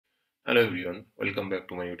Hello everyone, welcome back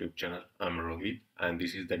to my YouTube channel. I'm Rohit and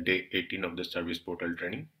this is the day 18 of the service portal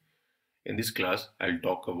training. In this class, I'll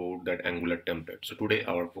talk about that Angular template. So today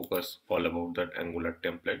our focus all about that Angular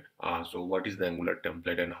template. So what is the Angular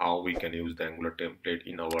template and how we can use the Angular template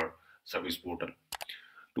in our service portal.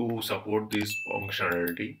 To support this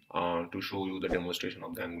functionality, to show you the demonstration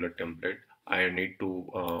of the Angular template, I need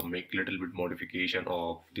to make little bit modification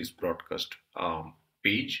of this broadcast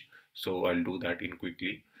page. So I'll do that in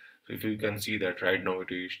quickly. So if you can see that right now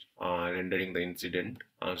it is rendering the incident.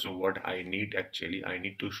 So what I need actually, I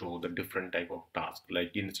need to show the different type of task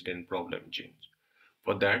like incident, problem, change.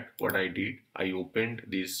 For that, what I did, I opened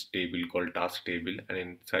this table called task table, and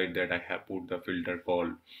inside that I have put the filter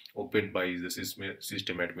called opened by the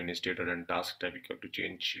system administrator and task type equal to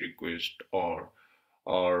change request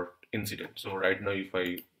or incident. So right now, if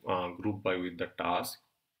I group by with the task,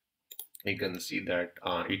 you can see that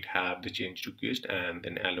it have the change request and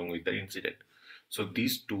then along with the incident. So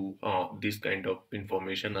these two this kind of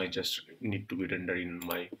information I just need to be rendered in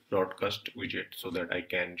my broadcast widget so that I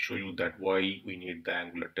can show you that why we need the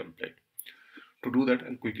Angular template. To do that,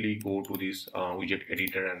 I'll quickly go to this widget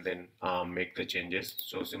editor and then make the changes.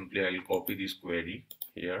 So simply I'll copy this query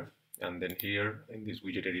here, and then here in this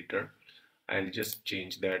widget editor I'll just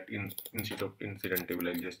change that instead of incident table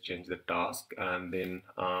I'll just change the task, and then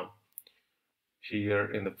here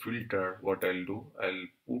in the filter what I'll do, I'll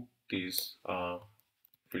put this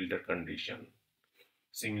filter condition.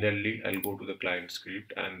 Similarly, I'll go to the client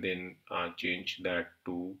script and then change that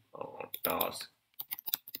to task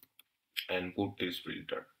and put this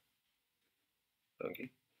filter. Okay,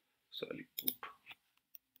 so I'll put,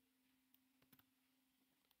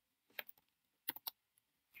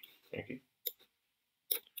 okay,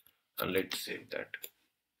 and let's save that.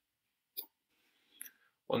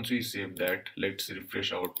 Once we save that, let's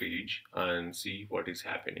refresh our page and see what is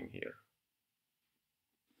happening here.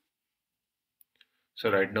 So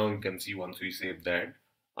right now you can see once we save that,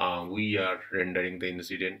 we are rendering the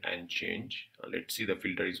incident and change. Let's see the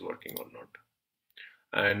filter is working or not.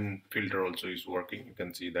 And filter also is working. You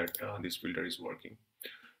can see that this filter is working.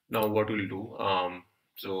 Now what we'll do,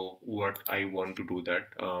 so what I want to do that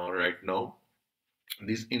right now,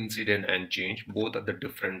 this incident and change both are the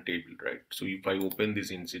different table, right? So if I open this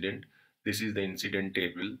incident, this is the incident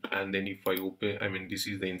table, and then if I open, I mean this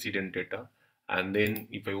is the incident data, and then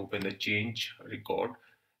if I open the change record,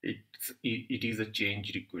 it is a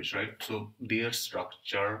change request, right? So their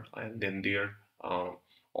structure and then their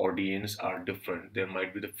audience are different. There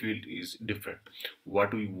might be the field is different.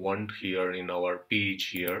 What we want here in our page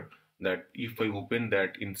here, that if I open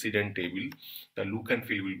that incident table, the look and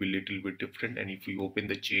feel will be little bit different, and if we open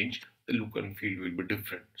the change, the look and feel will be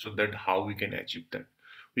different. So that how we can achieve that,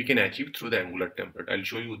 we can achieve through the Angular template. I'll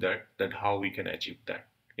show you that how we can achieve that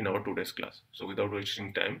in our today's class. So without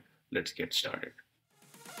wasting time, let's get started.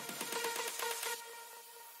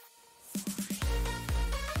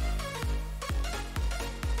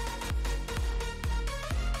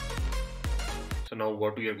 So now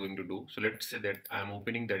what we are going to do, so let's say that I'm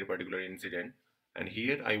opening that particular incident, and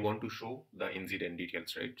here I want to show the incident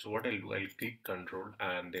details, right? So what I'll do, I'll click control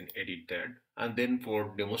and then edit that, and then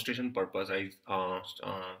for demonstration purpose I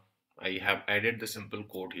have added the simple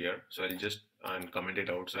code here. So I'll just uncomment it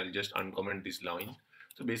out. So I'll just uncomment this line.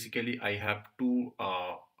 So basically I have two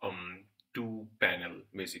panel.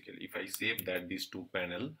 Basically if I save that, these two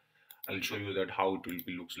panel, I'll show you that how it will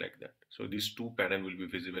be looks like that. So these two panel will be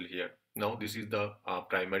visible here. Now this is the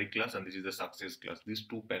primary class and this is the success class. These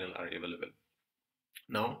two panel are available.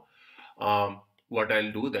 Now what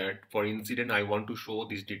I'll do, that for incident I want to show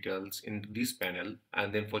these details in this panel,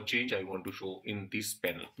 and then for change I want to show in this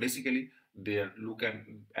panel. Basically their look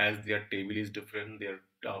and as their table is different, their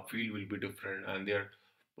field will be different, and their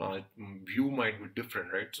view might be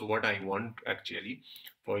different, right? So what I want actually,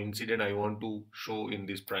 for incident I want to show in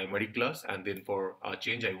this primary class, and then for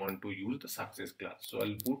change I want to use the success class. So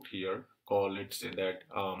I'll put here call, let's say that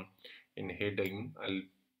in heading I'll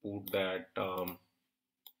put that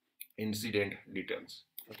incident details.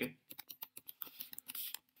 Okay,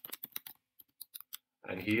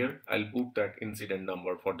 and here I'll put that incident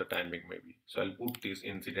number for the timing maybe. So I'll put this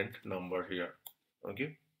incident number here.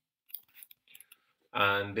 Okay,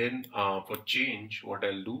 and then for change what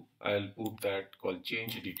I'll do, I'll put that called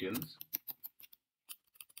change details,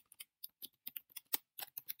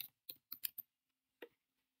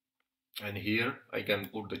 and here I can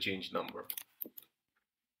put the change number.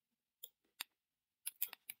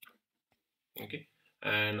 Okay,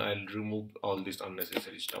 and I'll remove all this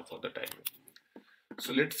unnecessary stuff for the timing.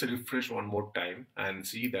 So let's refresh one more time and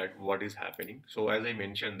see that what is happening. So as I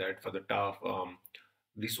mentioned that for the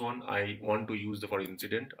This one I want to use for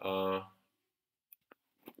incident.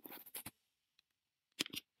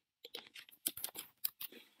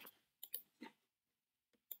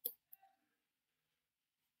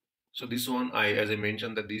 So this one, as I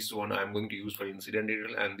mentioned, that this one I'm going to use for incident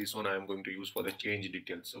detail, and this one I'm going to use for the change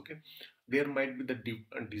details. Okay, there might be the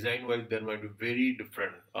design wise, there might be very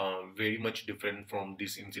different, very much different from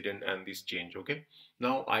this incident and this change. Okay,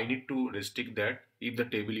 now I need to restrict that if the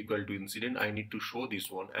table equal to incident, I need to show this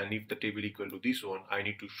one, and if the table equal to this one, I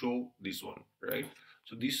need to show this one, right?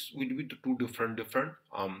 So this will be the two different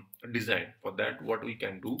design. For that, what we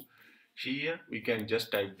can do here, we can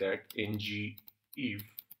just type that ng if,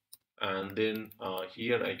 and then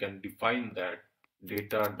here I can define that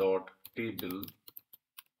data dot table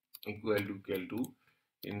equal to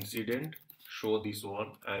incident, show this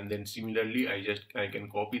one, and then similarly I can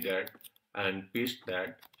copy that and paste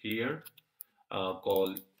that here,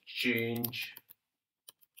 call change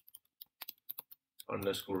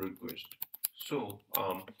underscore request. So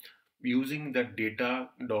using the data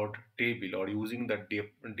dot table, or using the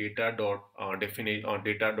data dot definite or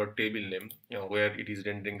data dot table name, where it is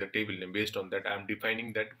rendering the table name, based on that I'm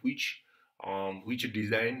defining that which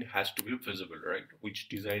design has to be visible, right? Which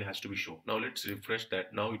design has to be shown. Now let's refresh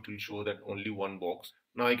that. Now it will show that only one box.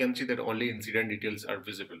 Now I can see that only incident details are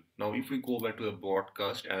visible. Now if we go back to the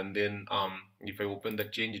broadcast, and then if I open the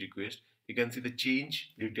change request, you can see the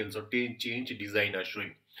change details or change design are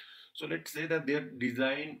showing. So let's say that their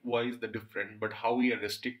design wise the different, but how we are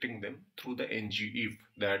restricting them through the ng if,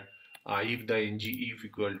 that if the ng if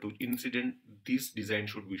equal to incident, this design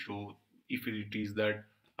should be shown. If it is that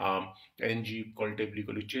ng call table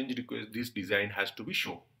equal to change request, this design has to be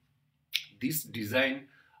shown. This design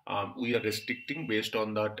we are restricting based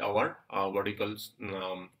on that our verticals,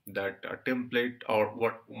 that template, or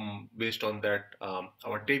what based on that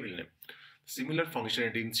our table name. Similar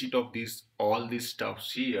functionality, instead of this all these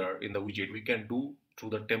stuffs here in the widget, we can do through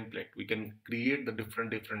the template. We can create the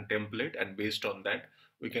different template, and based on that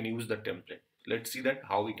we can use the template. Let's see that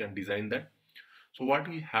how we can design that. So what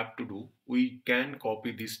we have to do, we can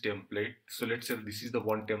copy this template. So let's say this is the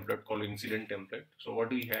one template called incident template. So what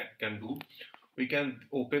we can do, we can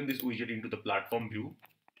open this widget into the platform view.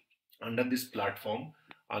 Under this platform,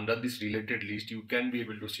 under this related list, you can be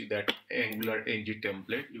able to see that Angular ng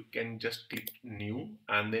template. You can just click new,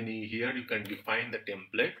 and then here you can define the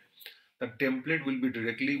template. The template will be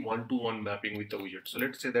directly one-to-one mapping with the widget. So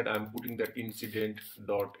let's say that I'm putting that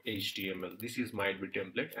incident.html. This is might be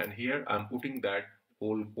template, and here I'm putting that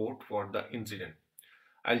whole code for the incident.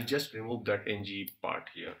 I'll just remove that ng part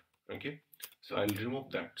here. Okay, so I'll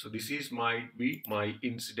remove that. So this is might be my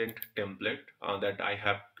incident template that I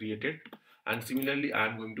have created, and similarly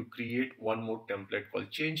I'm going to create one more template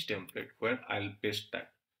called change template, where I'll paste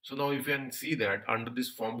that. So now if you can see that under this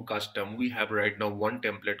form custom, we have right now one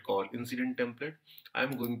template called incident template.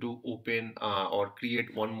 I'm going to open or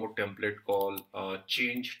create one more template called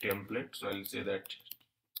change template. So I'll say that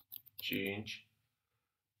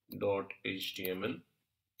change.html,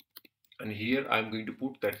 and here I'm going to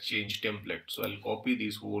put that change template. So I'll copy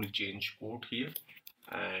this whole change code here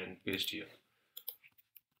and paste here.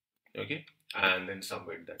 Okay, and then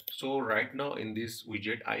submit that. So right now in this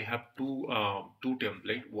widget I have two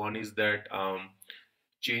template. One is that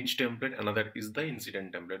change template, another is the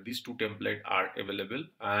incident template. These two templates are available,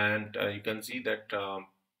 and you can see that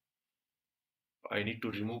I need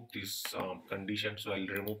to remove this condition. So I'll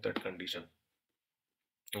remove that condition.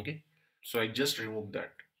 Okay, so I just removed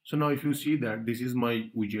that. So now if you see that this is my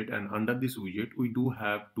widget, and under this widget we do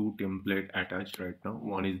have two template attached right now.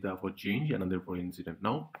 One is the for change, another for incident.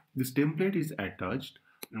 Now this template is attached,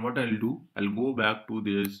 and what I'll do, I'll go back to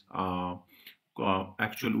this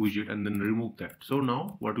actual widget and then remove that. So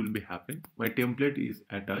now what will be happen, my template is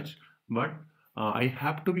attached, but I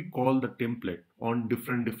have to be call the template on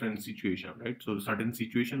different situation, right? So certain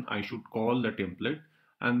situation I should call the template,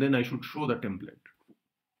 and then I should show the template.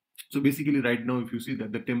 So basically right now if you see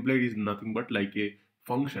that the template is nothing but like a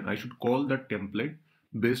function, I should call that template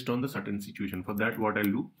based on the certain situation. For that, what I'll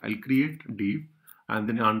do, I'll create div, and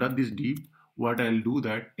then under this div what I'll do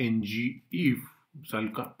that ng if. So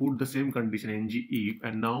I'll put the same condition ng if,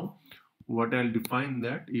 and now what I'll define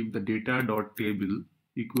that if the data dot table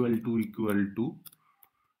equal to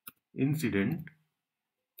incident,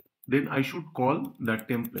 then I should call that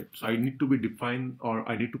template. So I need to be defined, or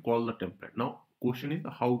I need to call the template. Now question is,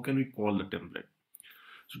 how can we call the template?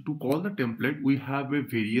 So to call the template, we have a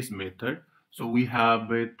various method. So we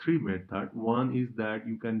have a three method. One is that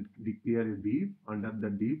you can declare a div. Under the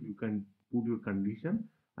div you can put your condition,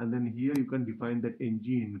 and then here you can define that ng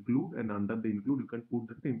include, and under the include you can put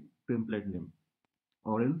the template name.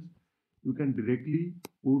 or else you can directly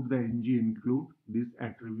put the ng include this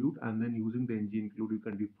attribute, and then using the ng include you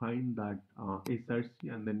can define that src,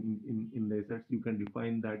 and then in the src you can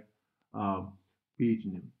define that uh, page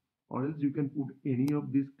name, or else you can put any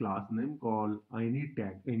of this class name called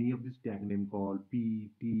any of this tag name called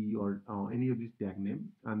p t, or any of this tag name,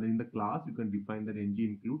 and then in the class you can define that ng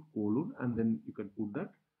include colon, and then you can put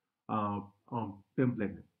that uh,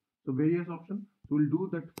 template name. So various options. So we'll do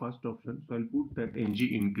that first option. So I'll put that ng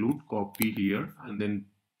include copy here, and then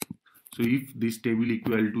so if this table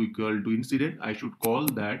equal to incident, I should call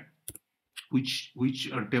that which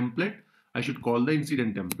template I should call the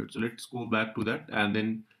incident template. So let's go back to that, and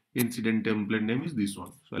then incident template name is this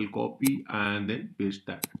one. So I'll copy and then paste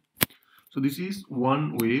that. So this is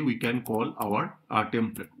one way we can call our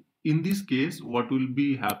template. In this case, what will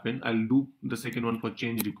be happen? I'll do the second one for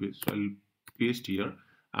change request. So I'll paste here,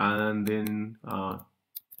 and then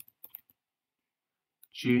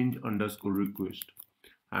change underscore request,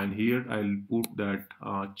 and here I'll put that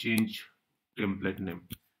change template name.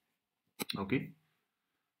 Okay,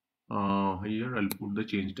 here I'll put the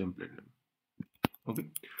change template name. Okay,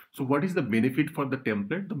 so what is the benefit for the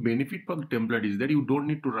template? The benefit for the template is that you don't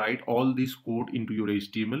need to write all this code into your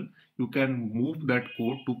HTML. You can move that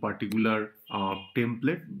code to particular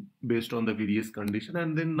template based on the various condition,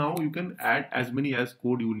 and then now you can add as many as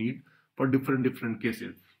code you need for different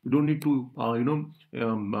cases. You don't need to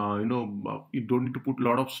you don't need to put a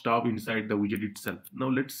lot of stuff inside the widget itself. Now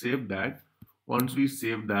let's save that. Once we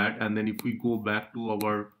save that, and then if we go back to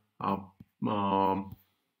our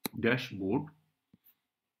dashboard,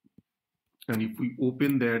 and if we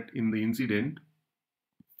open that in the incident,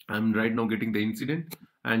 I'm right now getting the incident,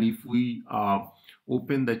 and if we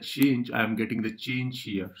open the change, I'm getting the change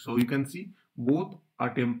here. So you can see both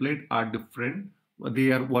our template are different,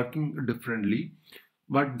 they are working differently,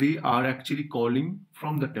 but they are actually calling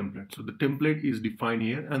from the template. So the template is defined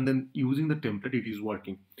here, and then using the template it is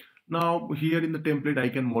working. Now here in the template I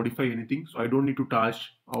can modify anything, so I don't need to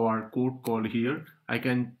touch our code call here. I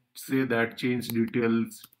can say that change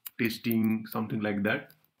details testing, something like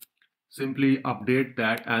that. Simply update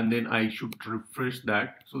that, and then I should refresh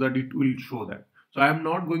that so that it will show that. So I am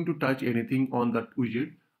not going to touch anything on that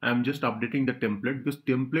widget. I am just updating the template, because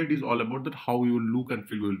template is all about that how your look and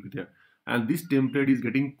feel will be there, and this template is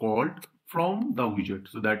getting called from the widget,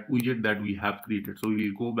 so that widget that we have created. So we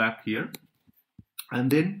will go back here,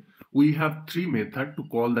 and then we have three methods to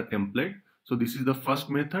call the template. So this is the first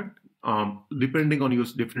method. Depending on your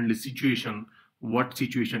definitely situation, what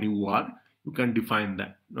situation you are, you can define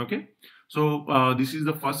that. Okay, so this is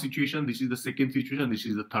the first situation, this is the second situation, this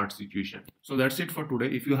is the third situation. So that's it for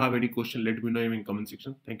today. If you have any question, let me know in comment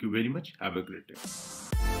section. Thank you very much. Have a great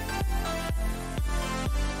day.